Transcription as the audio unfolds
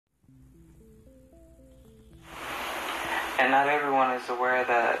And not everyone is aware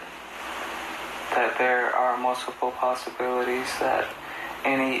that there are multiple possibilities that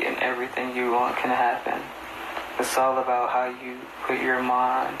any and everything you want can happen. It's all about how you put your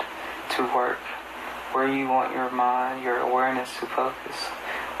mind to work. Where you want your mind, your awareness to focus.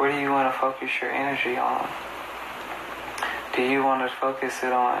 Where do you want to focus your energy on? Do you want to focus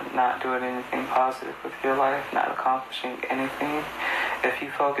it on not doing anything positive with your life, not accomplishing anything? If you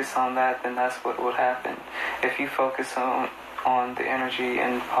focus on that, then that's what will happen. If you focus on the energy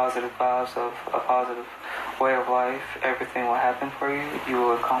and positive vibes of a positive way of life, everything will happen for you. You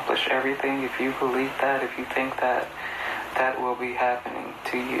will accomplish everything. If you believe that, if you think that, that will be happening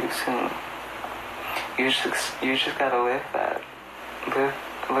to you soon. You just gotta live that.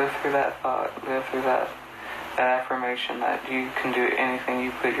 Live through that thought. Live through that affirmation that you can do anything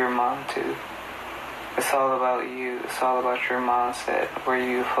you put your mind to. It's all about you. It's all about your mindset, where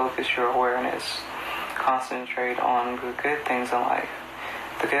you focus your awareness. Concentrate on the good things in life.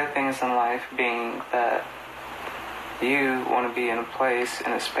 The good things in life being that you want to be in a place,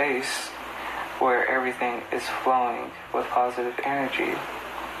 in a space, where everything is flowing with positive energy.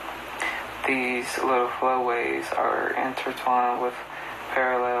 These little flowways are intertwined with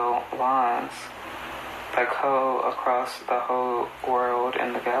parallel lines that go across the whole world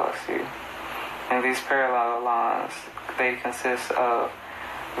and the galaxy. And these parallel lines, they consist of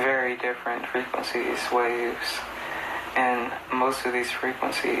very different frequencies, waves, and most of these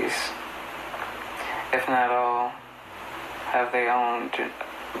frequencies, if not all, have their own,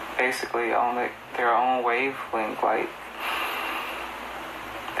 basically on their own wavelength. Like,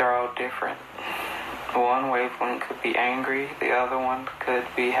 they're all different. One wavelength could be angry, the other one could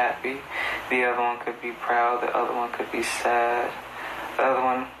be happy, the other one could be proud, the other one could be sad, the other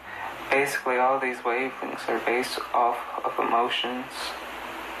one, basically all these wavelengths are based off of emotions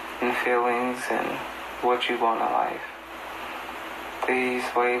and feelings and what you want in life. These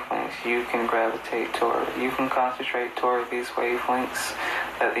wavelengths you can gravitate toward. You can concentrate toward these wavelengths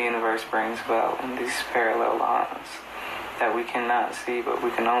that the universe brings about in these parallel lines that we cannot see, but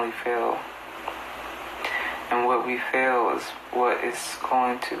we can only feel. And what we feel is what is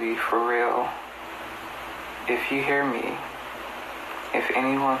going to be for real. If you hear me, if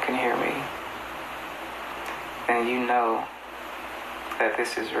anyone can hear me, then you know that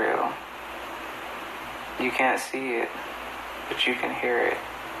this is real. You can't see it, but you can hear it.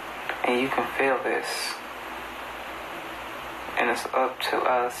 And you can feel this. And it's up to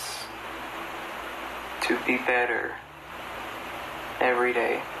us to be better every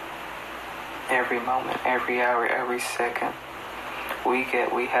day, every moment, every hour, every second. We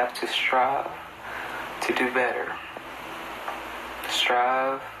have to strive to do better.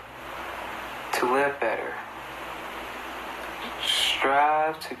 Strive to live better.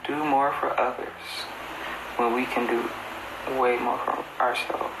 Strive to do more for others when we can do way more for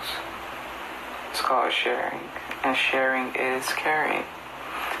ourselves. It's called sharing, and sharing is caring.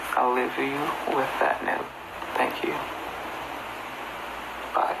 I'll leave you with that note. Thank you.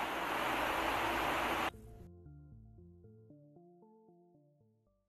 Bye.